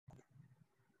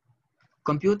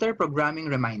Computer programming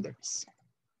reminders.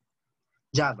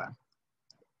 Java.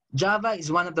 Java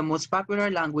is one of the most popular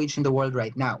languages in the world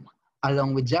right now,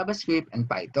 along with JavaScript and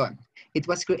Python. It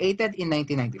was created in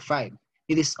 1995.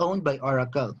 It is owned by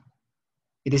Oracle.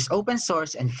 It is open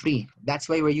source and free. That's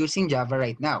why we're using Java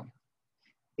right now.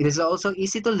 It is also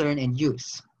easy to learn and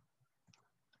use.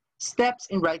 Steps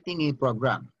in writing a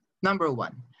program. Number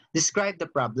 1. Describe the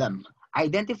problem.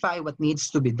 Identify what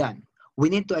needs to be done. We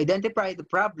need to identify the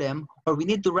problem, or we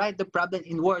need to write the problem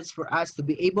in words for us to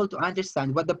be able to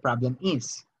understand what the problem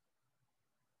is.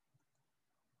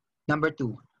 Number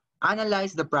 2.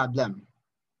 Analyze the problem.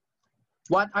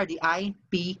 What are the I,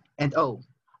 P, and O?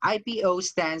 IPO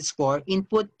stands for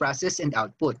Input, Process, and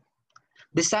Output.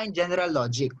 Design general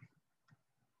logic.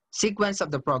 Sequence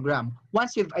of the program.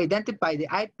 Once we've identified the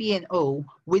IP and O,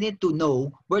 we need to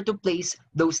know where to place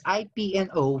those IP and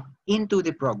O into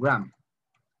the program.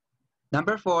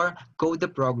 Number 4, code the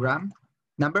program.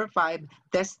 Number 5,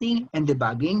 testing and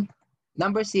debugging.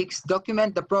 Number 6,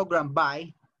 document the program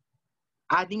by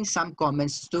adding some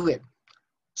comments to it.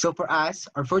 So for us,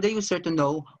 or for the user to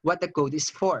know what the code is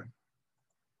for.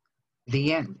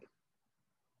 The end.